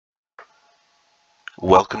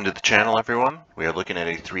Welcome to the channel, everyone. We are looking at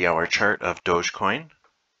a 3-hour chart of Dogecoin,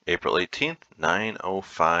 April 18th,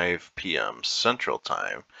 9:05 p.m. Central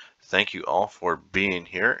Time. Thank you all for being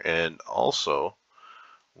here, and also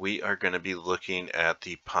we are going to be looking at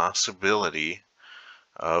the possibility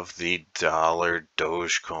of the dollar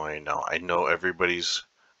Dogecoin. Now, I know everybody's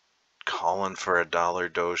calling for a dollar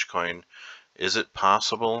Dogecoin. Is it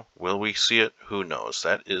possible? Will we see it? Who knows?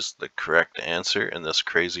 That is the correct answer in this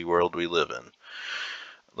crazy world we live in.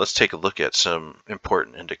 Let's take a look at some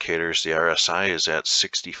important indicators. The RSI is at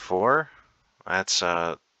 64. That's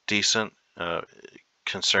decent,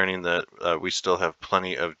 concerning that we still have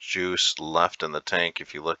plenty of juice left in the tank.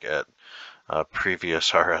 If you look at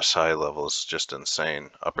previous RSI levels, just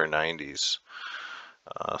insane, upper 90s.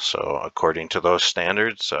 So according to those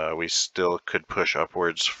standards, we still could push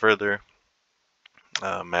upwards further.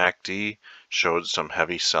 MACD showed some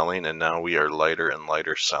heavy selling, and now we are lighter and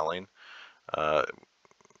lighter selling.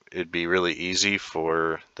 It'd be really easy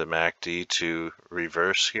for the MACD to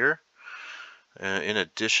reverse here. In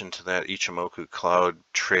addition to that, Ichimoku Cloud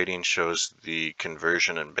trading shows the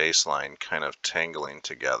conversion and baseline kind of tangling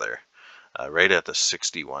together right at the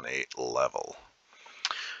 61.8 level.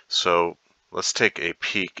 So let's take a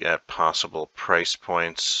peek at possible price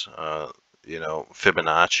points.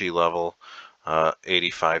 Fibonacci level,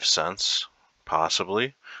 85 cents,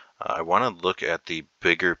 possibly. I want to look at the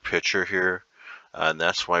bigger picture here, and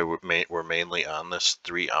that's why we're mainly on this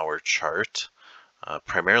 3-hour chart,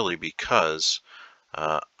 primarily because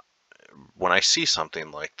when I see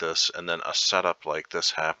something like this and then a setup like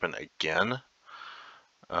this happen again,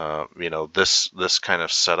 this kind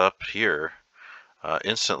of setup here,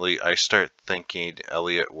 instantly I start thinking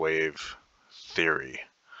Elliott wave theory.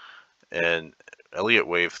 And Elliott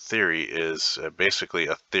wave theory is basically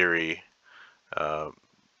a theory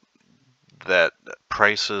that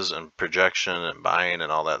prices and projection and buying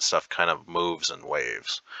and all that stuff kind of moves in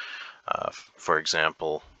waves. For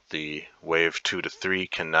example, the wave 2 to 3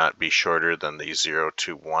 cannot be shorter than the 0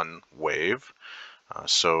 to 1 wave.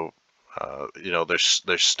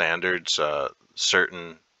 There's standards.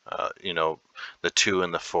 Certain, the 2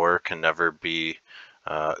 and the 4 can never be,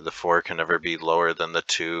 the 4 can never be lower than the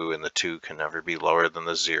 2, and the 2 can never be lower than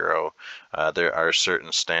the 0. There are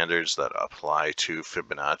certain standards that apply to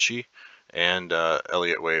Fibonacci and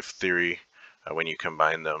Elliott wave theory. When you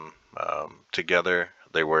combine them together,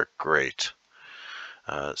 they work great.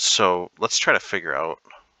 So let's try to figure out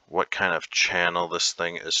what kind of channel this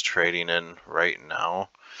thing is trading in right now.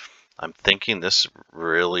 I'm thinking this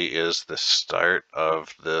really is the start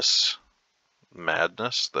of this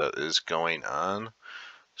madness that is going on.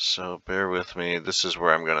 So bear with me. This is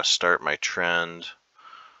where I'm going to start my trend.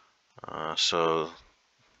 So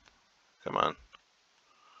come on.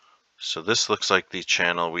 So this looks like the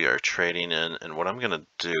channel we are trading in, and what I'm going to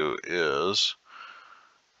do is,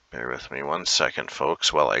 bear with me 1 second,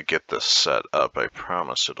 folks, while I get this set up. I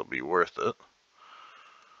promise it'll be worth it.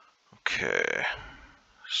 Okay,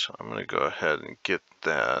 so I'm going to go ahead and get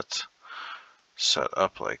that set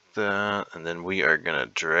up like that, and then we are going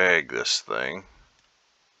to drag this thing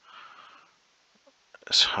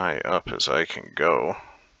as high up as I can go.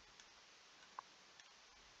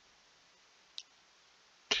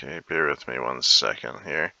 Okay, bear with me 1 second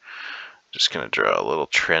here. Just going to draw a little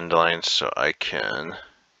trend line so I can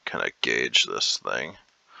kind of gauge this thing.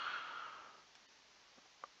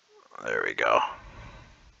 There we go.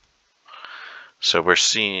 So we're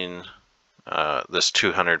seeing this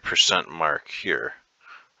 200% mark here,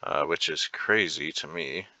 which is crazy to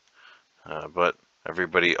me. But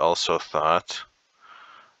everybody also thought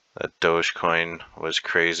that Dogecoin was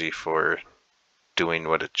crazy for doing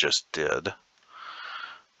what it just did.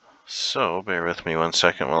 So bear with me 1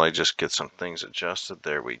 second while I just get some things adjusted.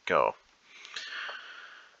 There we go.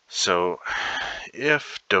 So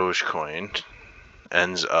if Dogecoin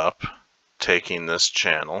ends up taking this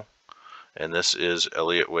channel, and this is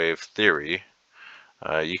Elliott wave theory,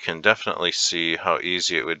 you can definitely see how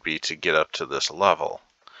easy it would be to get up to this level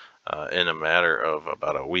in a matter of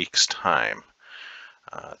about a week's time.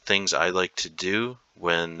 Things I like to do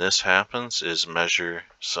when this happens is measure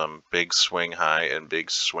some big swing high and big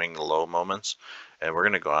swing low moments, and we're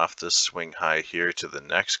going to go off this swing high here to the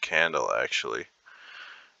next candle actually,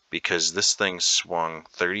 because this thing swung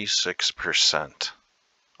 36%,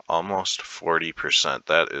 almost 40%.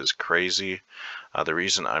 That is crazy. The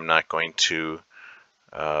reason I'm not going to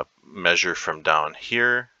measure from down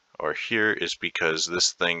here or here is because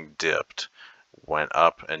this thing dipped, went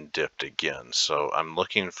up and dipped again. So I'm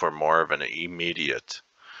looking for more of an immediate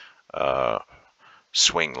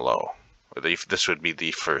swing low. This would be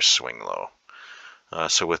the first swing low.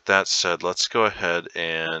 So with that said, let's go ahead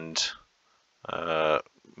and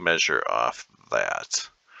measure off that.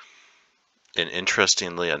 And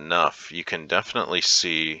interestingly enough, you can definitely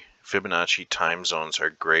see Fibonacci time zones are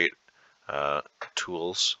great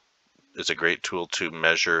tools. It's a great tool to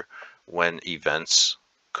measure when events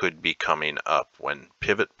could be coming up, when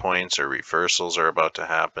pivot points or reversals are about to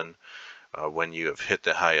happen, when you have hit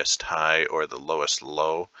the highest high or the lowest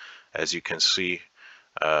low. As you can see,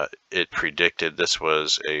 it predicted this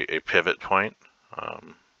was a pivot point,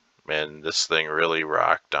 and this thing really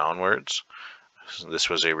rocked downwards. So this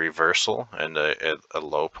was a reversal and a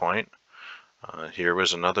low point. Here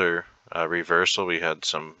was another reversal. We had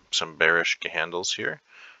some bearish candles here,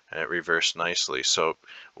 and it reversed nicely. So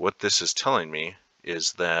what this is telling me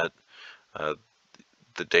is that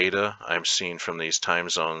the data I'm seeing from these time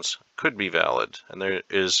zones could be valid, and there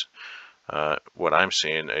is what I'm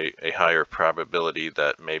seeing a higher probability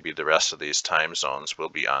that maybe the rest of these time zones will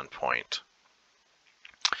be on point.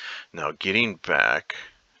 Now getting back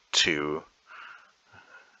to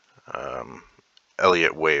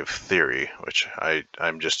Elliott wave theory, which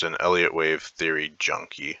I'm just an Elliott wave theory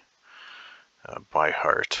junkie by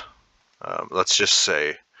heart. Let's just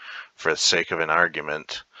say, for the sake of an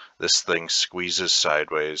argument, this thing squeezes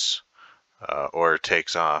sideways or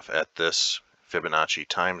takes off at this Fibonacci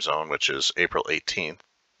time zone, which is April 18th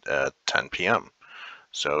at 10 p.m.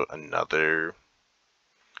 So another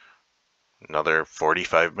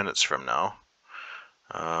 45 minutes from now.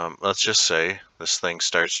 Let's just say this thing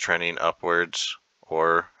starts trending upwards,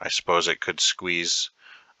 or I suppose it could squeeze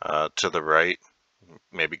to the right,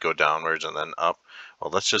 maybe go downwards and then up.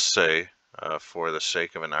 Well, let's just say, for the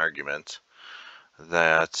sake of an argument,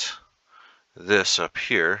 that this up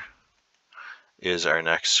here is our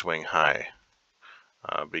next swing high.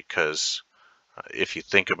 Because if you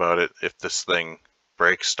think about it, if this thing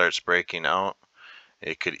starts breaking out,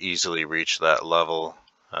 it could easily reach that level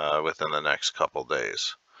within the next couple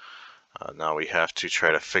days. Now we have to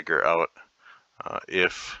try to figure out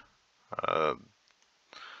if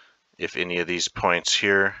any of these points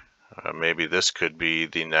here, maybe this could be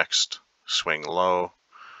the next swing low,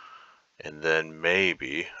 and then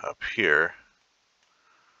maybe up here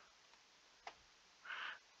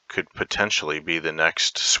could potentially be the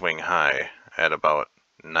next swing high at about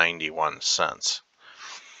 91 cents.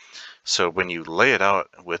 So when you lay it out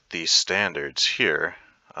with these standards here,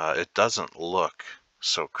 it doesn't look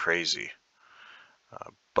so crazy.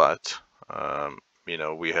 But, you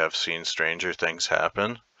know, we have seen stranger things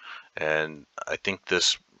happen, and I think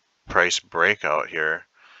this price breakout here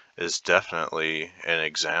is definitely an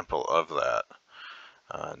example of that.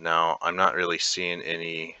 Now, I'm not really seeing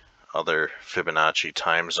any other Fibonacci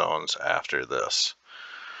time zones after this.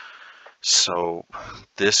 So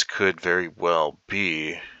this could very well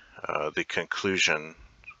be the conclusion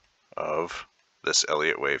of this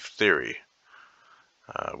Elliott wave theory,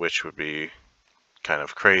 which would be kind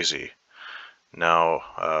of crazy.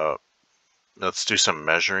 Now, let's do some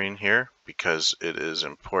measuring here, because it is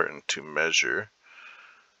important to measure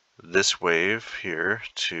this wave here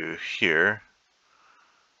to here.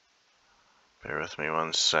 Bear with me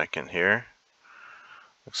 1 second here.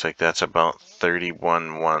 Looks like that's about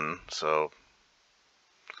 31.1, so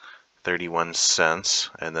 31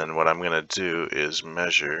 cents. And then what I'm going to do is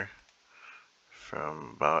measure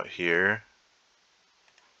from about here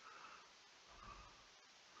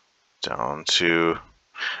down to,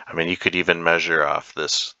 I mean, you could even measure off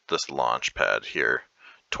this launch pad here,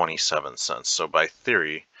 27 cents. So by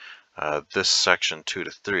theory, this section 2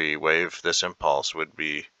 to 3 wave, this impulse would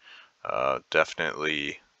be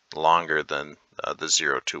definitely longer than the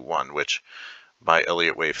 0 to 1, which by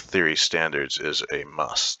Elliott wave theory standards is a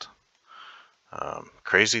must.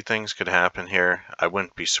 Crazy things could happen here. I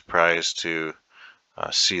wouldn't be surprised to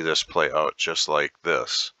see this play out just like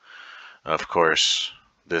this. Of course,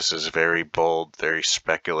 this is very bold, very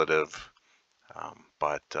speculative,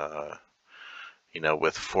 but you know,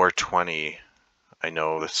 with 420, I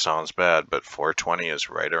know this sounds bad, but 420 is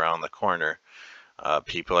right around the corner.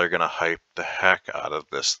 People are going to hype the heck out of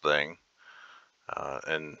this thing.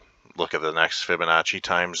 And look at the next Fibonacci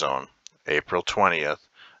time zone, April 20th,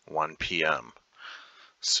 1 p.m.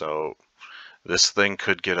 So this thing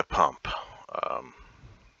could get a pump.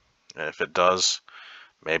 And if it does,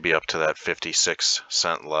 maybe up to that 56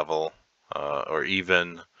 cent level, or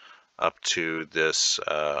even up to this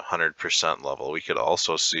 100% level. We could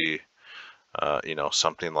also see, you know,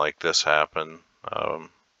 something like this happen,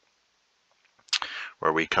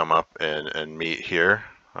 where we come up and meet here.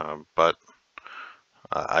 But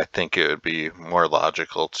I think it would be more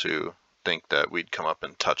logical to think that we'd come up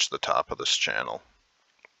and touch the top of this channel.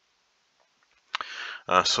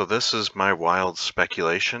 So this is my wild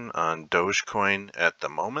speculation on Dogecoin at the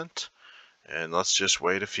moment, and let's just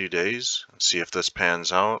wait a few days and see if this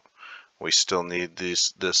pans out. We still need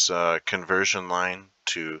this conversion line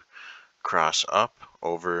to cross up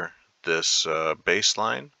over this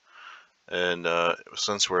baseline, and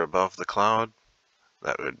since we're above the cloud,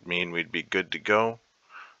 that would mean we'd be good to go.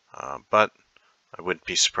 But I wouldn't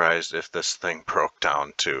be surprised if this thing broke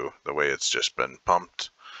down to the way it's just been pumped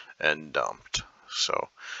and dumped. So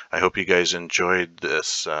I hope you guys enjoyed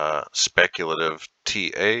this speculative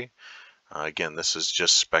TA. Again, this is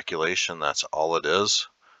just speculation. That's all it is.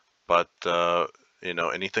 But,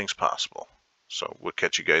 anything's possible. So we'll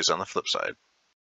catch you guys on the flip side.